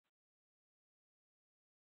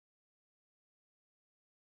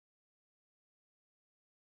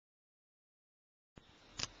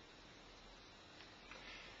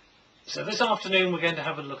So this afternoon we're going to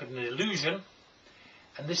have a look at an illusion,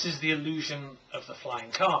 and this is the illusion of the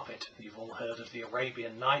flying carpet. You've all heard of the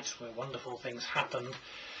Arabian Nights where wonderful things happened.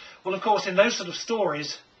 Well, of course, in those sort of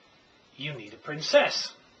stories you need a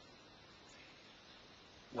princess.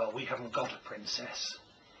 Well, we haven't got a princess,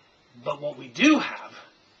 but what we do have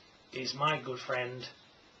is my good friend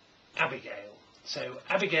Abigail. So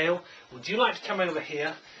Abigail, would you like to come over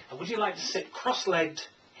here, and would you like to sit cross-legged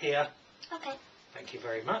here? Okay. Thank you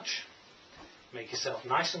very much. Make yourself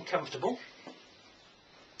nice and comfortable.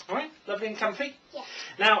 Alright, lovely and comfy? Yeah.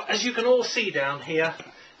 Now, as you can all see down here,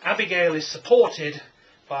 Abigail is supported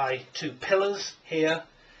by two pillars here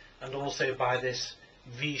and also by this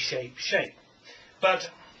V-shaped shape. But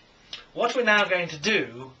what we're now going to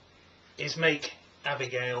do is make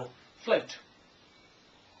Abigail float.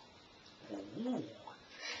 Ooh.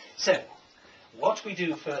 So, what we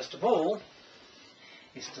do first of all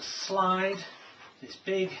is to slide this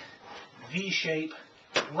big V shape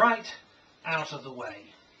right out of the way,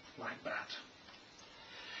 like that.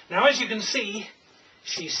 Now, as you can see,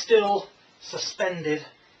 she's still suspended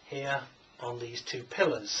here on these two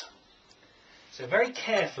pillars. So very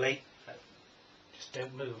carefully, just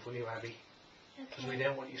don't move, will you, Abby? Because we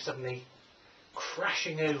don't want you suddenly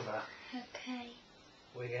crashing over. Okay.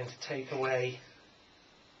 We're going to take away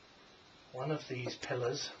one of these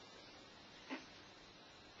pillars.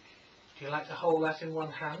 Do you like to hold that in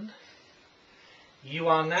one hand? You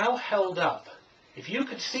are now held up. If you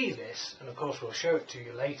could see this, and of course we'll show it to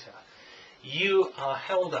you later, you are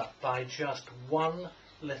held up by just one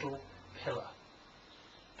little pillar.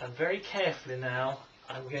 And very carefully now,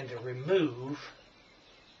 I'm going to remove...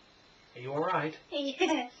 Are you alright?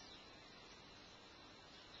 Yes.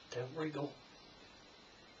 Don't wriggle.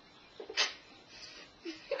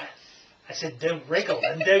 I said don't wriggle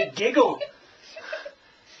and don't giggle.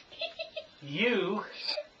 You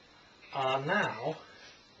are now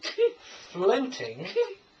floating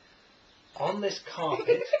on this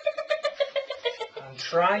carpet. I'm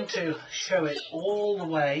trying to show it all the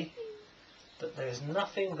way that there's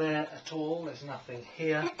nothing there at all, there's nothing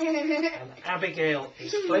here, and Abigail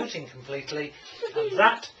is floating completely, and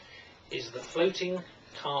that is the floating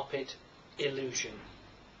carpet illusion.